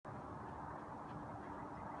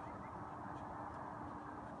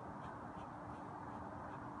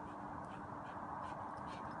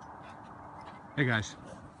Hey guys,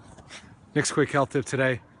 Nick's quick health tip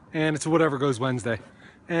today, and it's a Whatever Goes Wednesday.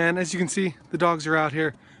 And as you can see, the dogs are out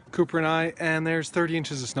here, Cooper and I, and there's 30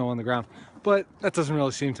 inches of snow on the ground. But that doesn't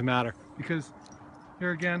really seem to matter because here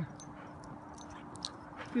again,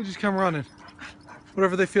 they just come running.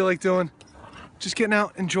 Whatever they feel like doing, just getting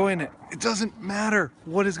out, enjoying it. It doesn't matter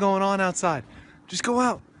what is going on outside. Just go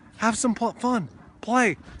out, have some fun,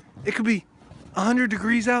 play. It could be 100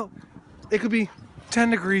 degrees out, it could be 10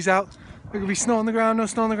 degrees out, there could be snow on the ground, no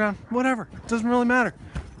snow on the ground, whatever. It doesn't really matter.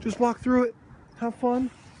 Just walk through it, have fun,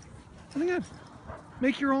 and again,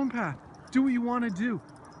 make your own path. Do what you want to do.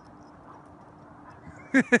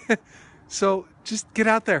 So just get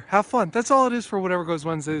out there, have fun. That's all it is for Whatever Goes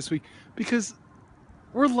Wednesday this week, because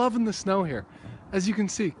we're loving the snow here. As you can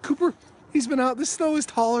see, Cooper, he's been out. This snow is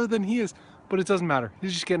taller than he is, but it doesn't matter.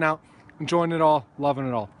 He's just getting out, enjoying it all, loving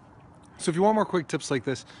it all. So if you want more quick tips like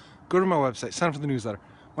this, go to my website, sign up for the newsletter.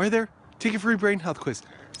 While you're there, take a free brain health quiz.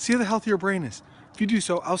 See how the healthy your brain is. If you do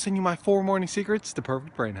so, I'll send you my 4 morning secrets to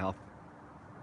perfect brain health.